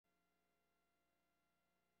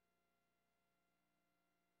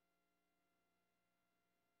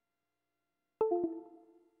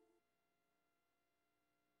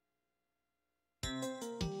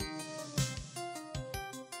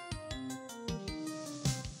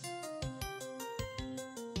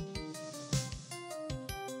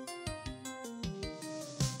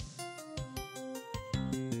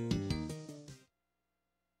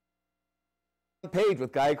Page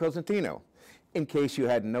with Guy Cosentino. In case you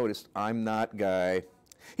hadn't noticed, I'm not Guy.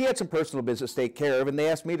 He had some personal business to take care of, and they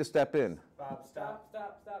asked me to step in. Bob, stop,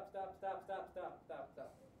 stop, stop, stop, stop, stop, stop, stop,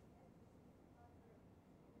 stop.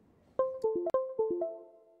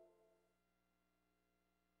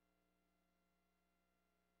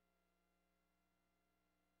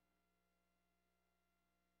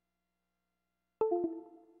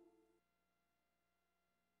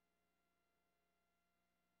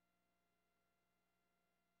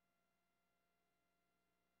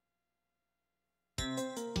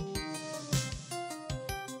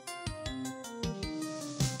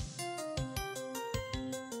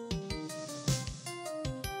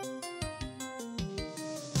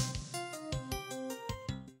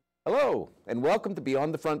 Hello, and welcome to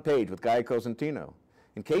Beyond the Front Page with Guy Cosentino.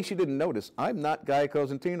 In case you didn't notice, I'm not Guy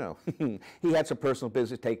Cosentino. He had some personal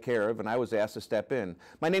business to take care of, and I was asked to step in.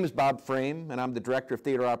 My name is Bob Frame, and I'm the Director of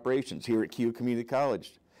Theater Operations here at Cayuga Community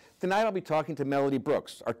College. Tonight I'll be talking to Melody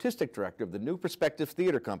Brooks, Artistic Director of the New Perspective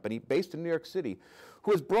Theater Company based in New York City,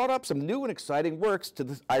 who has brought up some new and exciting works to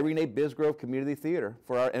the Irene A. Bisgrove Community Theater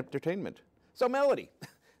for our entertainment. So Melody,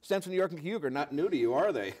 Central New York and Cayuga are not new to you,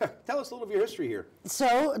 are they? Tell us a little of your history here.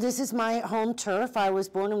 So this is my home turf. I was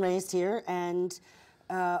born and raised here, and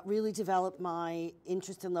really developed my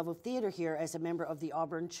interest and love of theater here as a member of the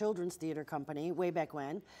Auburn Children's Theater Company way back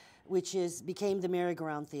when, which became the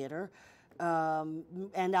Merry-Go-Round Theater.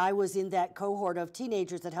 And I was in that cohort of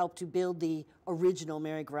teenagers that helped to build the original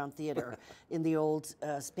Merry-Go-Round Theater in the old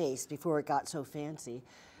space before it got so fancy.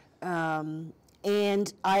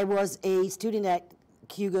 And I was a student at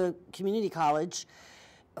Cayuga Community College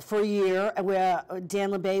for a year, where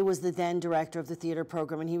Dan LeBay was the then director of the theater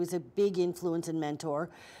program, and he was a big influence and mentor.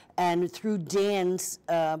 And through Dan's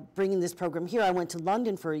bringing this program here, I went to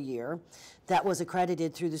London for a year. That was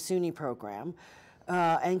accredited through the SUNY program,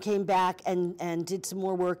 and came back and did some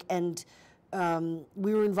more work. And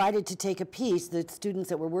we were invited to take a piece, the students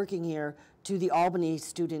that were working here, to the Albany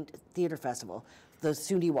Student Theater Festival, the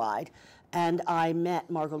SUNY-wide. And I met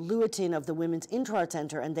Margot Lewitton of the Women's Intro Art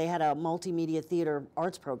Center, and they had a multimedia theater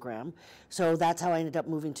arts program. So that's how I ended up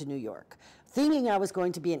moving to New York, thinking I was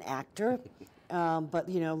going to be an actor. But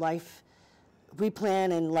you know, life, we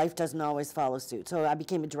plan and life doesn't always follow suit. So I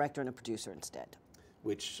became a director and a producer instead.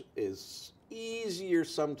 Which is easier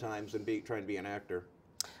sometimes than trying to be an actor.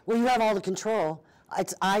 Well, you have all the control.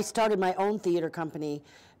 I started my own theater company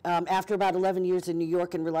after about 11 years in New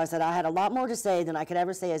York, and realized that I had a lot more to say than I could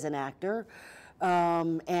ever say as an actor,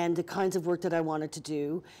 and the kinds of work that I wanted to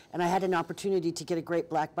do. And I had an opportunity to get a great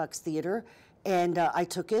black box theater, and I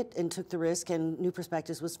took it and took the risk, and New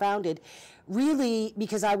Perspectives was founded, really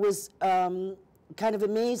because I was kind of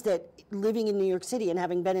amazed that living in New York City and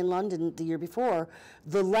having been in London the year before,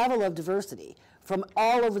 the level of diversity from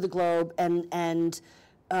all over the globe and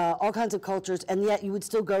all kinds of cultures, and yet you would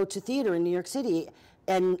still go to theater in New York City.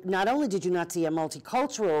 And not only did you not see a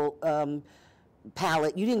multicultural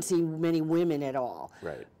palette, you didn't see many women at all.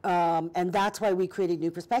 Right. And that's why we created New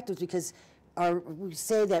Perspectives, because we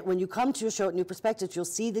say that when you come to a show at New Perspectives, you'll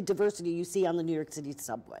see the diversity you see on the New York City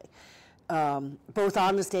subway, both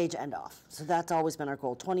on the stage and off. So that's always been our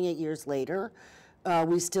goal. 28 years later,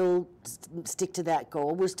 we still stick to that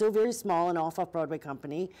goal. We're still very small and off-Broadway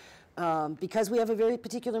company because we have a very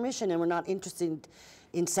particular mission, and we're not interested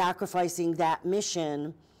in sacrificing that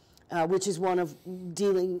mission, which is one of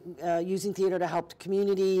using theater to help the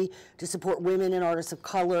community, to support women and artists of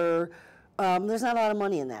color. There's not a lot of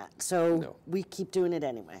money in that, so we keep doing it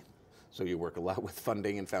anyway. So you work a lot with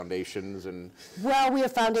funding and foundations and... Well, we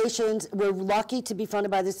have foundations. We're lucky to be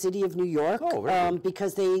funded by the City of New York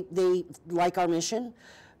because they like our mission.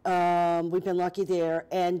 We've been lucky there,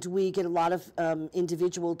 and we get a lot of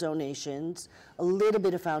individual donations, a little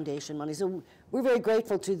bit of foundation money. So we're very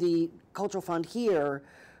grateful to the Cultural Fund here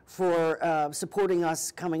for supporting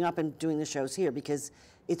us coming up and doing the shows here, because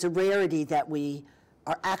it's a rarity that we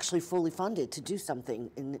are actually fully funded to do something,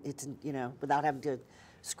 and it's, you know, without having to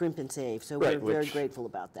scrimp and save. So Right, we're very grateful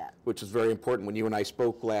about that. Which is very important. When you and I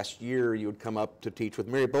spoke last year, you would come up to teach with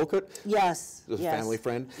Mary Bolcott. Yes. As a family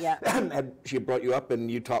friend. Yeah. She had brought you up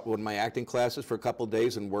and you taught one of my acting classes for a couple of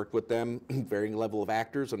days and worked with them, varying level of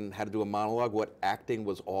actors, and how to do a monologue, what acting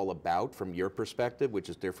was all about from your perspective, which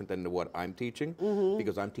is different than what I'm teaching,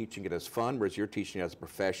 because I'm teaching it as fun, whereas you're teaching it as a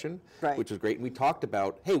profession, Right. which is great. And we talked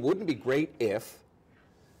about, hey, wouldn't it be great if,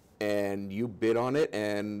 and you bid on it,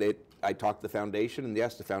 and I talked to the foundation, and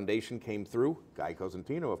yes, the foundation came through, Guy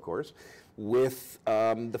Cosentino, of course, with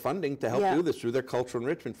the funding to help do this through their Cultural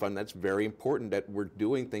Enrichment Fund. That's very important that we're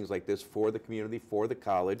doing things like this for the community, for the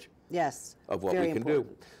college, Yes. of what very we can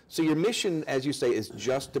important. do. So your mission, as you say, is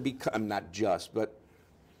just to become, not just, but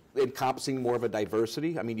encompassing more of a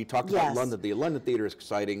diversity. I mean, you talked about Yes. London. The London Theater is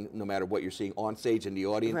exciting no matter what you're seeing on stage in the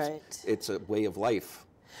audience. Right. It's a way of life.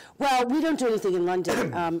 Well, we don't do anything in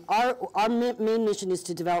London. Our main mission is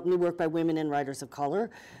to develop new work by women and writers of color.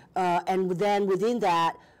 And then within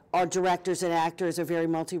that, our directors and actors are very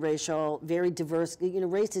multiracial, very diverse. You know,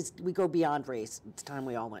 race is, we go beyond race. It's time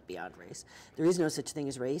we all went beyond race. There is no such thing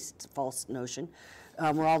as race. It's a false notion.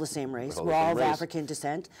 We're all the same race. We're all of African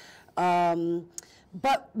descent.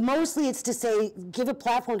 But mostly it's to say, give a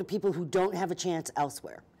platform to people who don't have a chance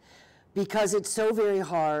elsewhere. Because it's so very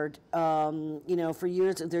hard. You know, for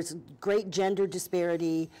years there's great gender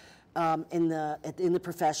disparity in the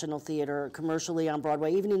professional theater, commercially on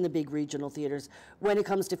Broadway, even in the big regional theaters, when it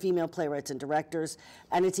comes to female playwrights and directors,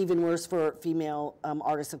 and it's even worse for female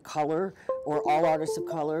artists of color or all artists of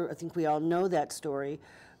color. I think we all know that story.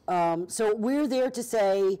 So we're there to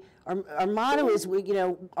say, our motto is, you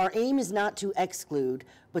know, our aim is not to exclude,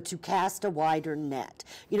 but to cast a wider net.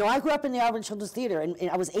 You know, I grew up in the Auburn Children's Theater, and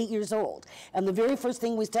I was 8 years old, and the very first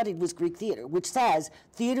thing we studied was Greek theater, which says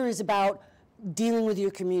theater is about dealing with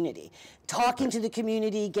your community, talking to the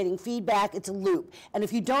community, getting feedback. It's a loop. And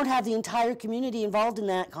if you don't have the entire community involved in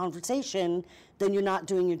that conversation, then you're not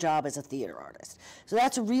doing your job as a theater artist. So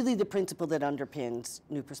that's really the principle that underpins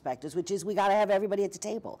New Perspectives, which is we got to have everybody at the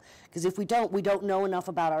table. Because if we don't know enough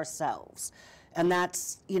about ourselves. And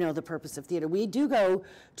that's, you know, the purpose of theater. We do go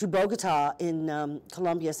to Bogota in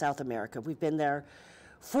Colombia, South America. We've been there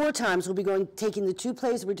 4 times. We'll be taking the 2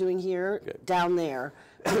 plays we're doing here down there,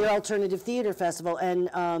 their Alternative Theater Festival, and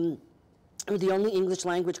we're the only English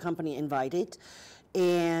language company invited.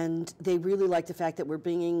 And they really like the fact that we're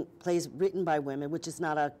bringing plays written by women, which is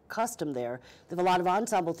not a custom there. They have a lot of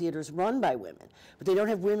ensemble theaters run by women, but they don't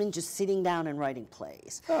have women just sitting down and writing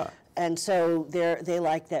plays. And so they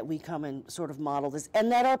like that we come and sort of model this, and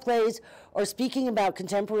that our plays are speaking about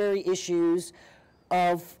contemporary issues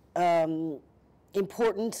of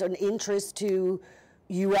importance and interest to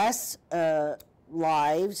U.S.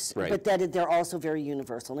 Lives, but that they're also very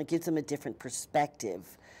universal, and it gives them a different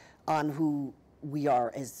perspective on who we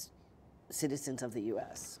are as citizens of the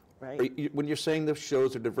U.S., right? When you're saying the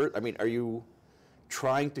shows are diverse, I mean, are you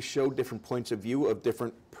trying to show different points of view of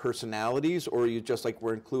different personalities, or are you just like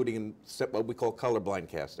we're including in what we call colorblind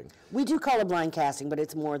casting? We do colorblind casting, but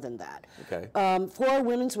it's more than that. Okay. For our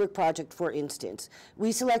Women's Work Project, for instance,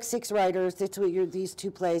 we select 6 writers. That's what these 2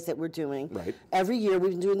 plays that we're doing. Right. Every year,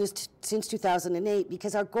 we've been doing this since 2008,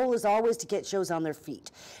 because our goal is always to get shows on their feet.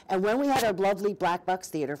 And when we had our lovely Black Box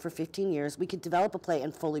Theater for 15 years, we could develop a play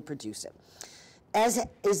and fully produce it. As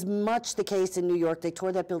is much the case in New York, they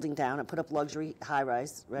tore that building down and put up luxury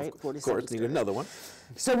high-rise, right? Of course, need another one.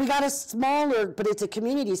 So we got a smaller, but it's a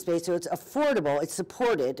community space, so it's affordable, it's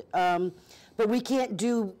supported, but we can't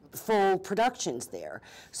do full productions there.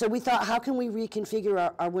 So we thought, how can we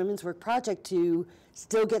reconfigure our Women's Work Project to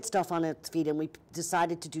still get stuff on its feet? And we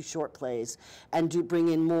decided to do short plays and bring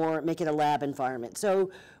in more, make it a lab environment.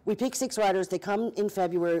 So we pick 6 writers, they come in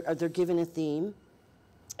February, they're given a theme.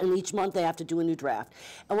 And each month they have to do a new draft.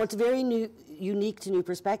 And what's very unique to New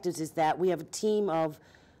Perspectives is that we have a team of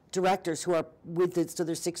directors who are so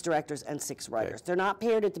there's 6 directors and 6 writers. Okay. They're not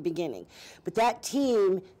paired at the beginning. But that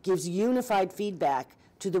team gives unified feedback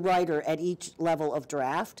to the writer at each level of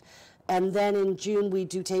draft. And then in June we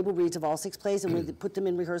do table reads of all 6 plays, and we put them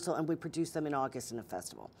in rehearsal, and we produce them in August in a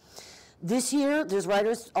festival. This year, there's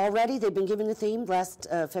writers already. They've been given the theme last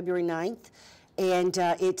February 9th. And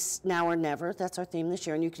it's Now or Never. That's our theme this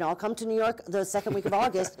year. And you can all come to New York the 2nd week of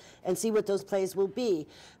August and see what those plays will be.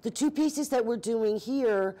 The 2 pieces that we're doing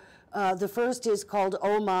here, the first is called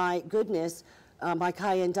Oh My Goodness by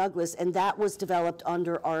Kyan Douglas, and that was developed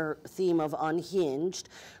under our theme of Unhinged,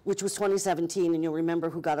 which was 2017, and you'll remember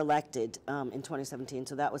who got elected in 2017,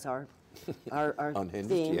 so that was our Unhinged,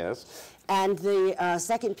 theme. yes. And the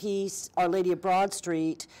second piece, Our Lady of Broad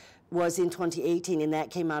Street, was in 2018, and that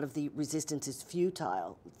came out of the Resistance is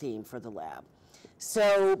Futile theme for the lab.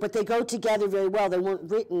 So, but they go together very well. They weren't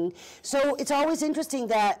written. So it's always interesting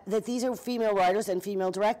that these are female writers and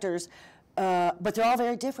female directors, but they're all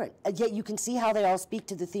very different. Yet you can see how they all speak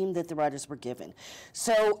to the theme that the writers were given.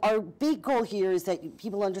 So our big goal here is that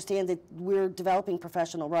people understand that we're developing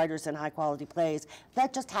professional writers and high-quality plays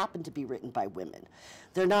that just happen to be written by women.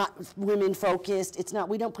 They're not women-focused. It's not.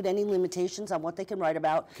 We don't put any limitations on what they can write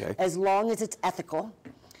about, as long as it's ethical.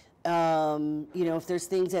 You know, if there's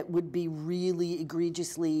things that would be really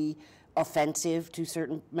egregiously offensive to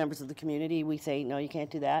certain members of the community, we say, no, you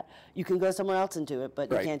can't do that. You can go somewhere else and do it,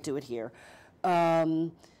 but you can't do it here.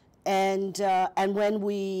 And when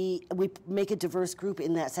we make a diverse group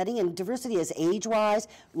in that setting, and diversity is age-wise,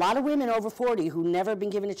 a lot of women over 40 who never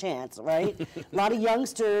been given a chance, right? A lot of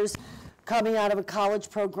youngsters coming out of a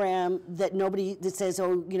college program that says,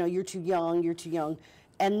 oh, you know, you're too young, you're too young.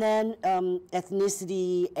 And then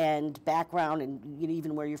ethnicity and background and, you know,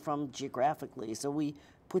 even where you're from geographically. So we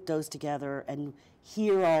put those together and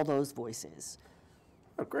hear all those voices.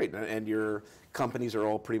 Oh, great. And your companies are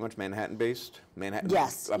all pretty much Manhattan-based? Manhattan?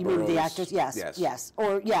 Yes. You mean the actors? Yes. Yes.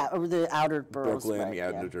 Or the outer boroughs. Brooklyn,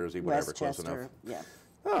 right, New Jersey, whatever, close enough. Westchester,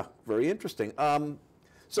 yeah. Ah, very interesting.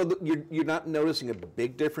 So you're not noticing a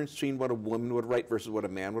big difference between what a woman would write versus what a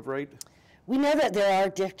man would write? We know that there are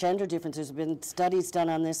gender differences. There have been studies done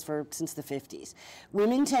on this since the 50s.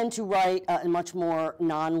 Women tend to write much more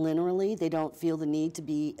non-linearly. They don't feel the need to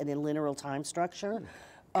be in a linear time structure.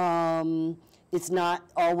 It's not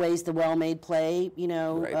always the well-made play, you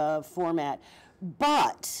know, format.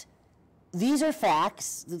 But these are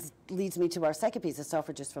facts. This leads me to our second piece, the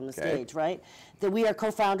suffragists from the stage, right? That we are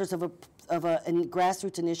co-founders of a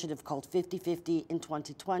grassroots initiative called 50/50 in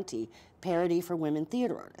 2020, Parity for Women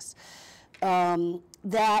Theater Artists.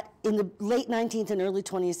 That in the late 19th and early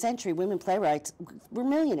 20th century, women playwrights were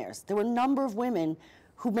millionaires. There were a number of women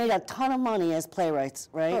who made a ton of money as playwrights,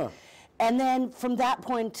 right? Huh. And then from that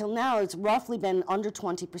point until now, it's roughly been under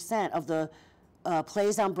 20% of the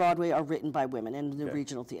plays on Broadway are written by women in the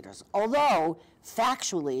regional theaters. Although,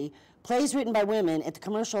 factually, plays written by women at the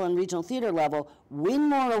commercial and regional theater level win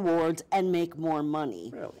more awards and make more money.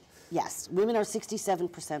 Really? Yes. Women are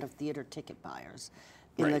 67% of theater ticket buyers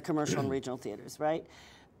in the commercial and regional theaters, right?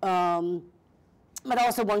 But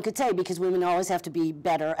also one could say, because women always have to be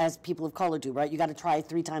better, as people of color do, right? You got to try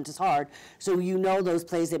 3 times as hard, so you know those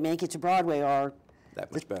plays that make it to Broadway are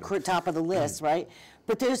that much better. Top of the list, right?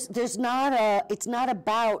 But there's not it's not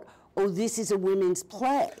about, oh, this is a women's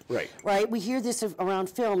play, right? We hear this around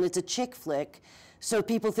film. It's a chick flick, so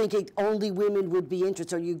people think only women would be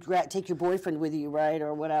interested, or you take your boyfriend with you, right,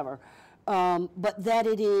 or whatever. But that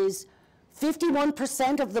it is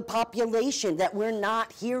 51% of the population that we're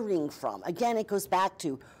not hearing from. Again, it goes back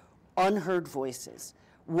to unheard voices.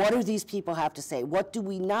 What do these people have to say? What do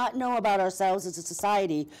we not know about ourselves as a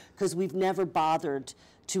society because we've never bothered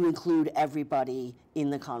to include everybody in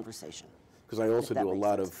the conversation? Because I also do a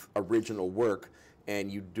lot of original work, and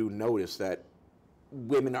you do notice that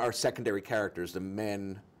women are secondary characters. The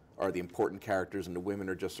men are the important characters, and the women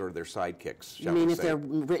are just sort of their sidekicks. You mean if they're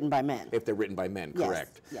written by men? If they're written by men,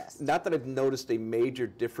 correct. Yes. Not that I've noticed a major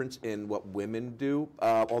difference in what women do,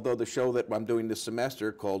 although the show that I'm doing this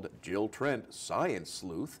semester called Jill Trent, Science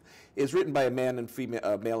Sleuth, is written by a male and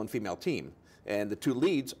female team, and the 2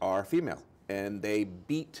 leads are female, and they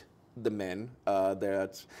beat the men.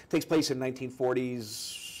 That takes place in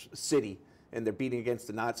 1940s city, and they're beating against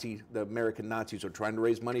the American Nazis who are trying to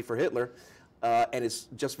raise money for Hitler. And it's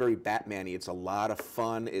just very Batman-y. It's a lot of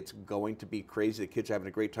fun. It's going to be crazy. The kids are having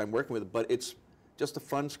a great time working with it, but it's just a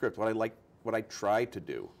fun script. What I try to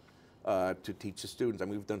do to teach the students. I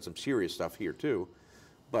mean, we've done some serious stuff here too,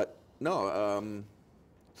 but no.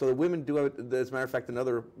 So the women do have, as a matter of fact,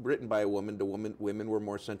 another written by a woman. Women were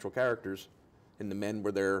more central characters, and the men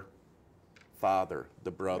were their father,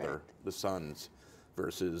 the brother, the sons,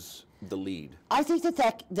 versus the lead. I think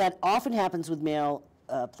that often happens with male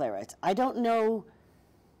playwrights. I don't know.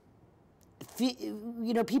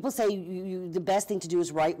 You know, people say the best thing to do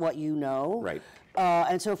is write what you know. Right.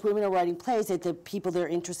 And so if women are writing plays, that the people they're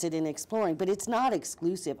interested in exploring, but it's not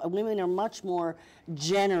exclusive. Women are much more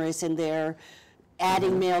generous in their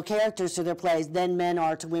adding male characters to their plays than men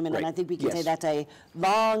are to women. And I think we can say that's a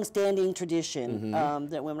long-standing tradition,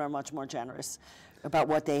 that women are much more generous about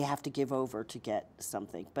what they have to give over to get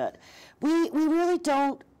something. But we really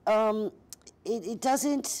don't, it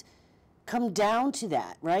doesn't come down to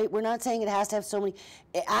that, right? We're not saying it has to have so many.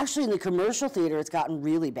 Actually, in the commercial theater, it's gotten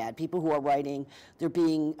really bad. People who are writing, they're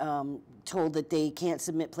being told that they can't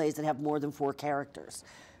submit plays that have more than 4 characters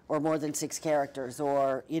or more than 6 characters,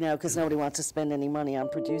 or, you know, because nobody wants to spend any money on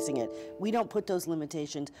producing it. We don't put those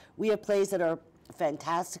limitations. We have plays that are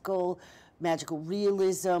fantastical, magical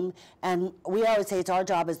realism, and we always say it's our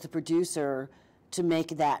job as the producer to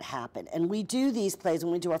make that happen. And we do these plays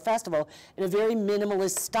when we do our festival in a very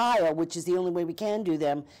minimalist style, which is the only way we can do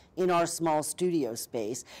them in our small studio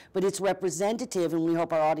space. But it's representative, and we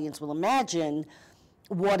hope our audience will imagine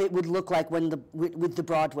what it would look like when with the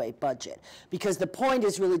Broadway budget. Because the point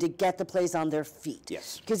is really to get the plays on their feet.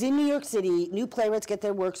 Yes. Because in New York City, new playwrights get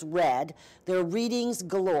their works read, there are readings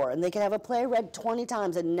galore, and they can have a play read 20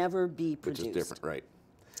 times and never be produced. Which is different, right?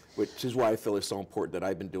 Which is why I feel it's so important that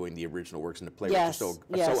I've been doing the original works and the playwrights. Yes,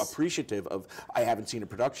 I'm so appreciative of. I haven't seen a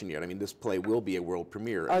production yet. I mean, this play will be a world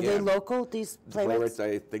premiere. Are they again. local, these playwrights?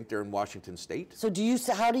 I think they're in Washington State. So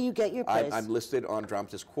how do you get your plays? I'm listed on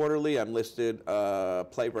Dramatist Quarterly. I'm listed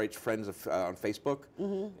Playwrights Friends on Facebook.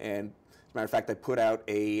 And as a matter of fact,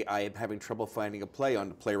 I am having trouble finding a play on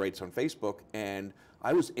the Playwrights on Facebook, and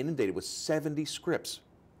I was inundated with 70 scripts.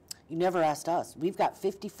 You never asked us. We've got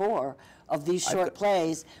 54 of these short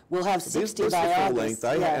plays. We'll have 60 this by is full August.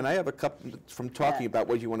 length. And I have a couple, from talking about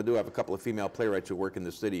what you want to do, I have a couple of female playwrights who work in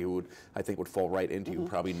the city who I think would fall right into you.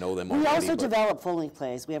 Probably know them already. We also develop full-length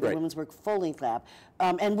plays. We have a women's work full-length lab.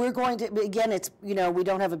 And we're going to, again, it's, we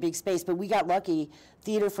don't have a big space, but we got lucky.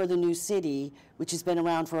 Theater for the New City, which has been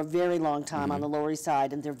around for a very long time on the Lower East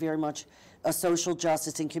Side, and they're very much a social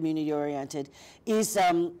justice and community-oriented, is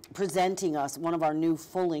presenting us one of our new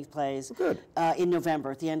full-length plays in November,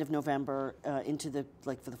 at the end of November, into the,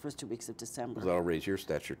 for the first 2 weeks of December. That'll raise your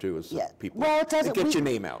stature, too, as people. Well, it doesn't. Get your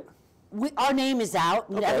name out. Our name is out.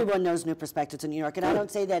 Everyone knows New Perspectives in New York, and I don't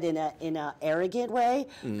say that in a arrogant way,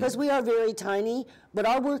 because we are very tiny, but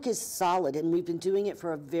our work is solid, and we've been doing it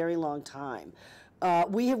for a very long time.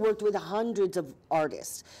 We have worked with hundreds of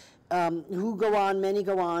artists who many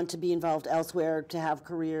go on to be involved elsewhere, to have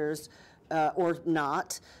careers or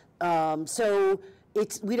not. So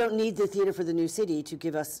we don't need the Theater for the New City to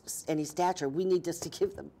give us any stature. We need just to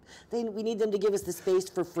give them, we need them to give us the space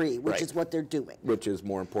for free, which is what they're doing. Which is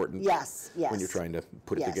more important when you're trying to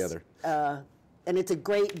put it together. And it's a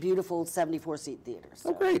great, beautiful 74-seat theater.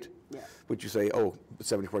 So. Oh, great. Yeah. Would you say,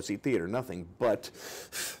 74-seat theater, nothing, but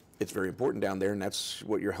it's very important down there, and that's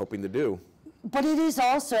what you're helping to do. But it is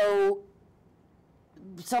also,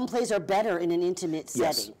 some plays are better in an intimate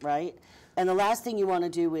setting, right? And the last thing you want to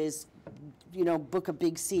do is, book a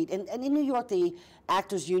big seat. And in New York, the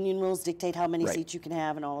actors' union rules dictate how many seats you can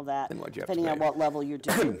have and all of that, depending on what level you're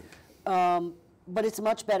doing. But it's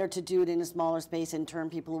much better to do it in a smaller space and turn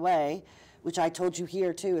people away, which I told you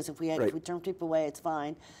here, too, is if we turn people away, it's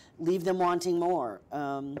fine. Leave them wanting more.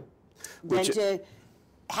 Than to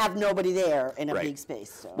have nobody there in a big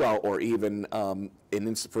space. So. Well, or even,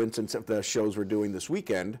 for instance, if the shows we're doing this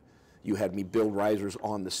weekend, you had me build risers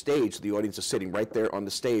on the stage. The audience is sitting right there on the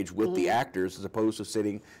stage with the actors, as opposed to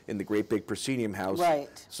sitting in the great big proscenium house.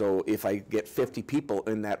 Right. So if I get 50 people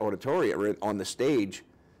in that auditorium or on the stage,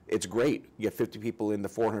 it's great. You get 50 people in the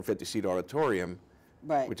 450-seat auditorium.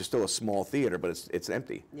 Right. Which is still a small theater, but it's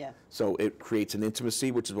empty. Yeah. So it creates an intimacy,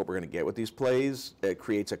 which is what we're going to get with these plays. It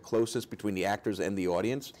creates a closeness between the actors and the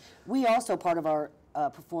audience. We also, part of our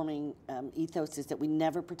performing ethos is that we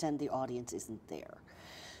never pretend the audience isn't there.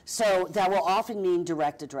 So that will often mean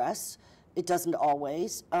direct address. It doesn't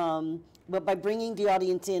always. But by bringing the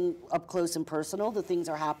audience in up close and personal, the things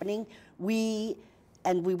are happening. We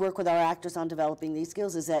work with our actors on developing these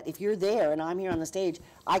skills, is that if you're there and I'm here on the stage,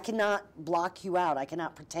 I cannot block you out. I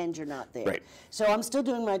cannot pretend you're not there. Right. So I'm still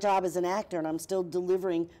doing my job as an actor and I'm still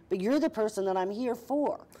delivering, but you're the person that I'm here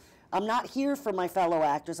for. I'm not here for my fellow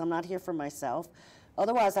actors. I'm not here for myself.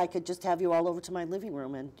 Otherwise, I could just have you all over to my living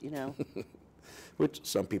room and, Which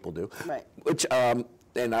some people do. Right. Which,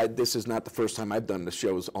 this is not the first time I've done the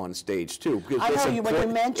shows on stage, too. I know, when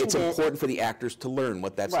you mentioned it's important for the actors to learn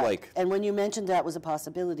what that's like. And when you mentioned that was a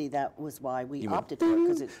possibility, that was why we opted for it,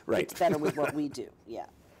 because it's better with what we do. Yeah.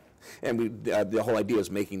 And the whole idea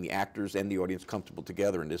is making the actors and the audience comfortable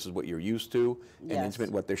together, and this is what you're used to, and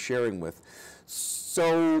intimate what they're sharing with.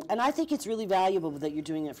 So. And I think it's really valuable that you're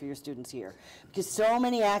doing it for your students here, because so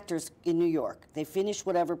many actors in New York, they finish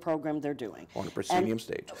whatever program they're doing. On a proscenium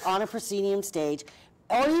stage. On a proscenium stage.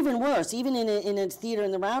 Or even worse, even in a theater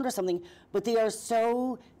in the round or something, but they are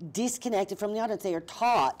so disconnected from the audience. They are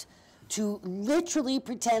taught to literally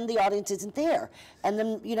pretend the audience isn't there. And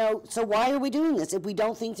then, so why are we doing this? If we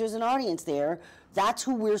don't think there's an audience there, that's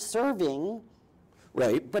who we're serving.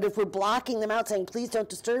 Right. But if we're blocking them out saying, please don't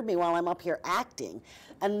disturb me while I'm up here acting,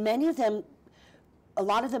 and many of them, a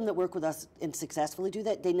lot of them that work with us and successfully do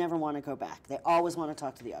that, they never want to go back. They always want to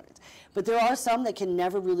talk to the audience. But there are some that can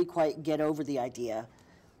never really quite get over the idea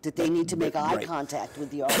that they need to make eye contact with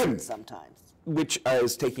the audience sometimes. which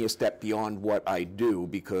is taking a step beyond what I do,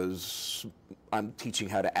 because I'm teaching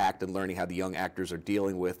how to act and learning how the young actors are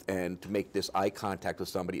dealing with, and to make this eye contact with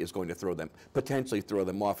somebody is going to potentially throw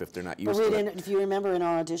them off if they're not used to it. If you remember in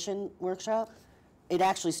our audition workshop, it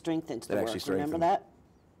actually strengthens the work. Remember that?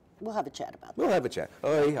 We'll have a chat about that. We'll have a chat.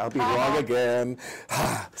 Oh, I'll be wrong again.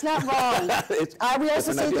 It's not wrong. We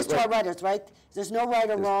also say this to our writers, right? There's no right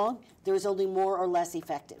or wrong. There is only more or less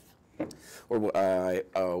effective. Or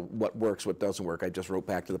what works, what doesn't work. I just wrote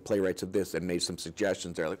back to the playwrights of this and made some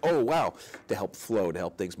suggestions. They're like, oh, wow, to help flow, to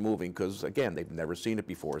help things moving, because, again, they've never seen it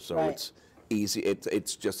before. So it's easy.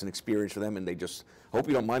 It's just an experience for them, and they just hope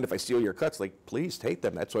you don't mind if I steal your cuts. Like, please take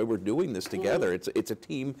them. That's why we're doing this together. It's a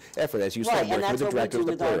team effort, as you said, working with the directors,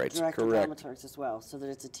 the playwrights. Correct. As well, so that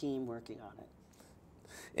it's a team working on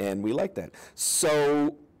it. And we like that.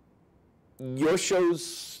 So your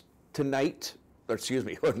shows tonight, or excuse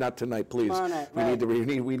me, or not tonight, please. Tomorrow night,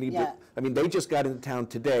 we need to, I mean, they just got into town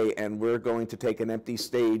today, and we're going to take an empty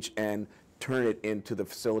stage and turn it into the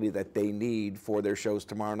facility that they need for their shows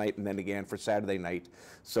tomorrow night and then again for Saturday night.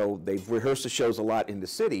 So they've rehearsed the shows a lot in the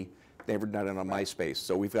city. They've never done it on my space.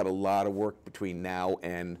 So we've got a lot of work between now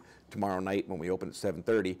and tomorrow night when we open at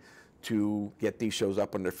 7:30 to get these shows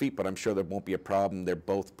up on their feet, but I'm sure there won't be a problem. They're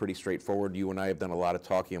both pretty straightforward. You and I have done a lot of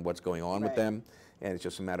talking on what's going on with them, and it's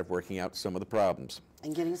just a matter of working out some of the problems.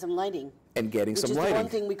 And getting some lighting. And getting some lighting. Which is the one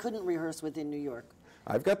thing we couldn't rehearse with in New York.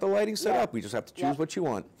 I've got the lighting set up. We just have to choose what you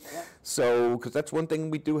want. So, because that's one thing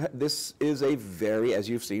we do. This is a very, as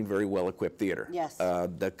you've seen, very well-equipped theater. Yes.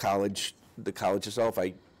 The college itself,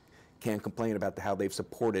 I can't complain about how they've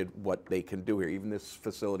supported what they can do here. Even this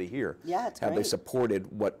facility here. Yeah, it's how great. they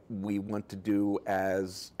supported what we want to do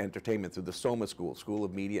as entertainment through the SOMA School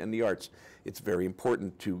of Media and the Arts. It's very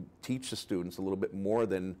important to teach the students a little bit more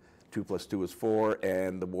than 2 + 2 is 4,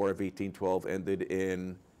 and the War of 1812 ended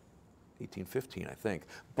in 1815, I think.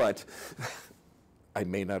 But I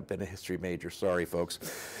may not have been a history major. Sorry, folks.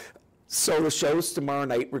 So the shows tomorrow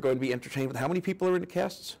night, we're going to be entertained with, how many people are in the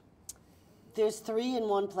casts? There's 3 in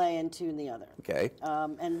one play and 2 in the other. Okay.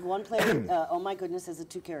 And one play, Oh My Goodness, is a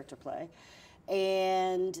 2-character play.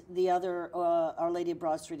 And the other, Our Lady of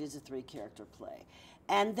Broad Street, is a 3-character play.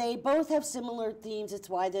 And they both have similar themes. It's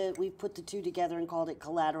why we put the 2 together and called it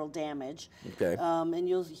Collateral Damage. Okay. And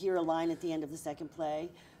you'll hear a line at the end of the second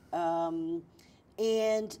play.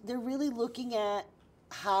 And they're really looking at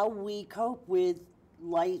how we cope with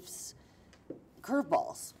life's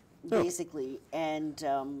curveballs, basically, and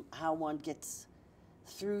how one gets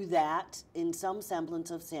through that in some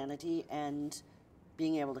semblance of sanity and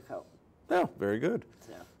being able to cope. Oh, very good.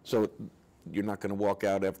 So you're not going to walk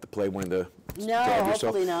out after the play wanting to No,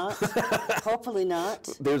 hopefully not. Hopefully not.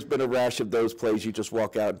 There's been a rash of those plays you just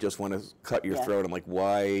walk out and just want to cut your throat. I'm like,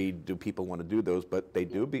 why do people want to do those? But they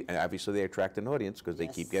do. And obviously, they attract an audience because they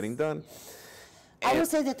keep getting done. I would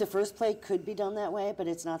say that the first play could be done that way, but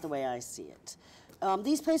it's not the way I see it.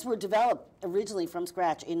 These plays were developed originally from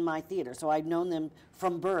scratch in my theater, so I've known them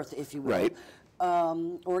from birth, if you will, right.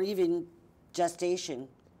 Or even gestation.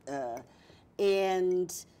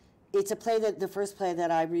 And it's a play the first play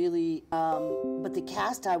that I really, but the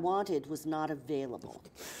cast I wanted was not available.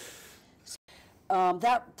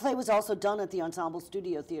 That play was also done at the Ensemble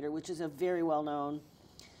Studio Theater, which is a very well-known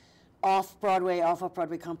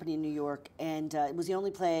off-Broadway company in New York, and it was the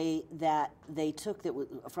only play that they took that was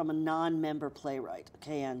from a non-member playwright,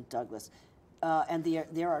 K.N. Douglas, and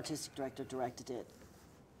their artistic director directed it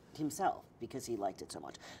himself because he liked it so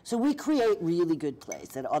much. So we create really good plays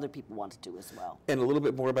that other people want to do as well. And a little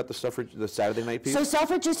bit more about the Saturday night piece? So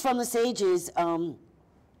Suffragists from the Sages, I'm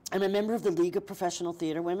a member of the League of Professional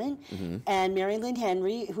Theater Women, and Mary Lynn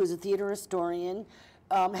Henry, who is a theater historian,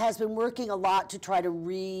 has been working a lot to try to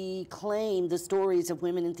reclaim the stories of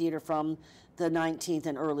women in theater from the 19th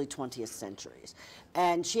and early 20th centuries.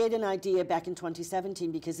 And she had an idea back in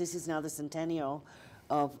 2017, because this is now the centennial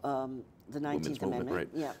of the 19th Amendment.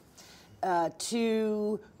 Right.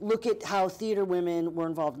 To look at how theater women were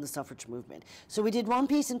involved in the suffrage movement. So we did one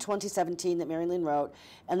piece in 2017 that Mary Lynn wrote,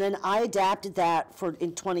 and then I adapted that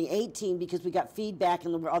in 2018 because we got feedback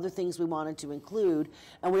and there were other things we wanted to include,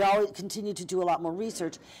 and we always continued to do a lot more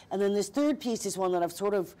research. And then this third piece is one that I've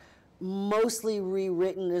sort of mostly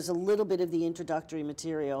rewritten. There's a little bit of the introductory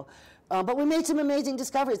material. But we made some amazing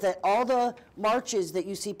discoveries that all the marches that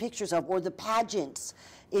you see pictures of, or the pageants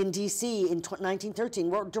in D.C. in 1913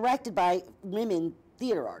 were directed by women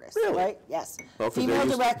theater artists, right? Yes. Female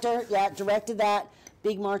director, directed that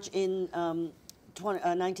big march in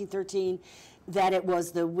 1913, that it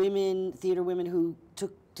was the theater women who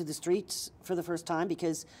took to the streets for the first time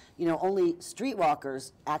because, you know, only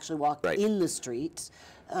streetwalkers actually walked Right. in the streets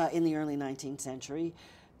in the early 19th century.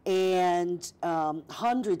 And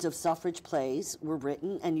hundreds of suffrage plays were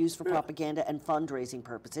written and used for propaganda and fundraising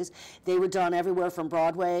purposes. They were done everywhere from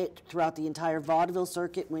Broadway throughout the entire vaudeville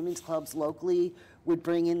circuit. Women's clubs locally would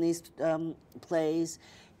bring in these plays.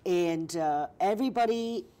 And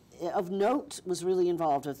everybody of note was really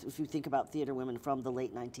involved if you think about theater women from the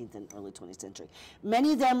late 19th and early 20th century.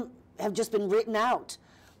 Many of them have just been written out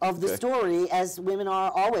of the story, as women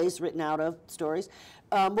are always written out of stories.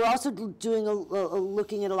 We're also doing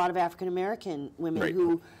looking at a lot of African American women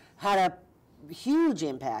who had a huge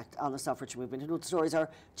impact on the suffrage movement, whose stories are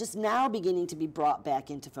just now beginning to be brought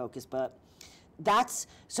back into focus. But that's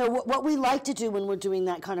so. What we like to do when we're doing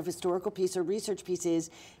that kind of historical piece or research piece is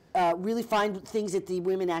really find things that the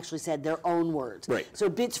women actually said, their own words. Right. So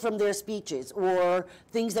bits from their speeches or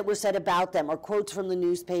things that were said about them or quotes from the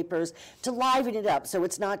newspapers to liven it up. So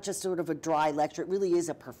it's not just sort of a dry lecture. It really is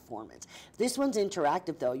a performance. This one's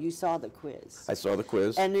interactive, though. You saw the quiz. I saw the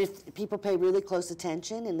quiz. And if people pay really close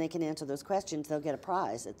attention and they can answer those questions, they'll get a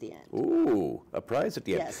prize at the end. Ooh, a prize at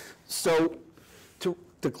the end. Yes. So to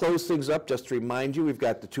close things up, just to remind you, we've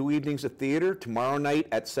got the 2 evenings of theater tomorrow night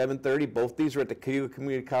at 7:30. Both these are at the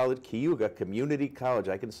Cayuga Community College,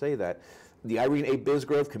 I can say that. The Irene A.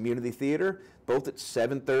 Bisgrove Community Theater, both at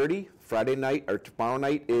 7:30. Friday night, or tomorrow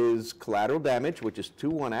night, is Collateral Damage, which is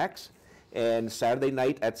 2 acts. And Saturday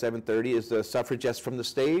night at 7:30 is the Suffragettes from the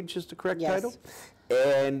Stage, is the correct title.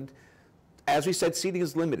 And as we said, seating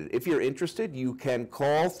is limited. If you're interested, you can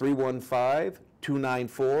call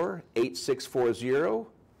 315-294-8640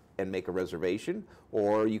 and make a reservation,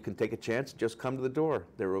 or you can take a chance and just come to the door.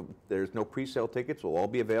 There's no pre-sale tickets. Will all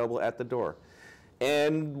be available at the door.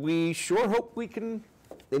 And we sure hope we can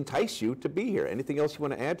entice you to be here. Anything else you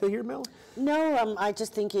want to add to here, Mel? No, I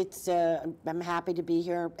just think it's, I'm happy to be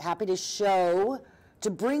here, happy to show, to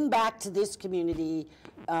bring back to this community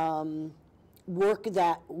work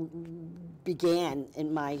that began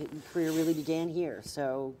in my career, really began here.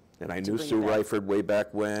 So. And I knew Sue Ryford way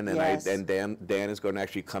back when, and and Dan is going to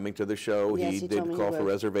actually coming to the show. Yes, he he told did me call he for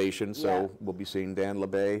would. reservations, so we'll be seeing Dan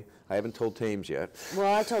LeBay. I haven't told Thames yet.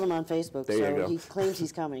 Well, I told him on Facebook, There you so go. he claims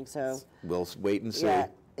he's coming. So We'll wait and see. yeah,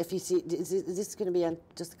 if you see, is this going to be on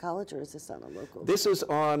just the college, or is this on a local? This is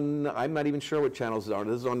on, I'm not even sure what channels it's on.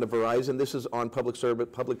 This is on the Verizon. This is on public service,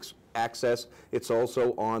 public access. It's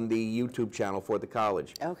also on the YouTube channel for the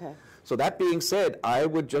college. Okay. So that being said, I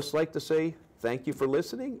would just like to say thank you for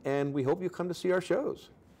listening, and we hope you come to see our shows.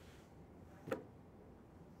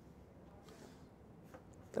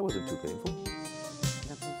 That wasn't too painful. Not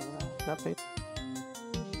painful at all. Not painful.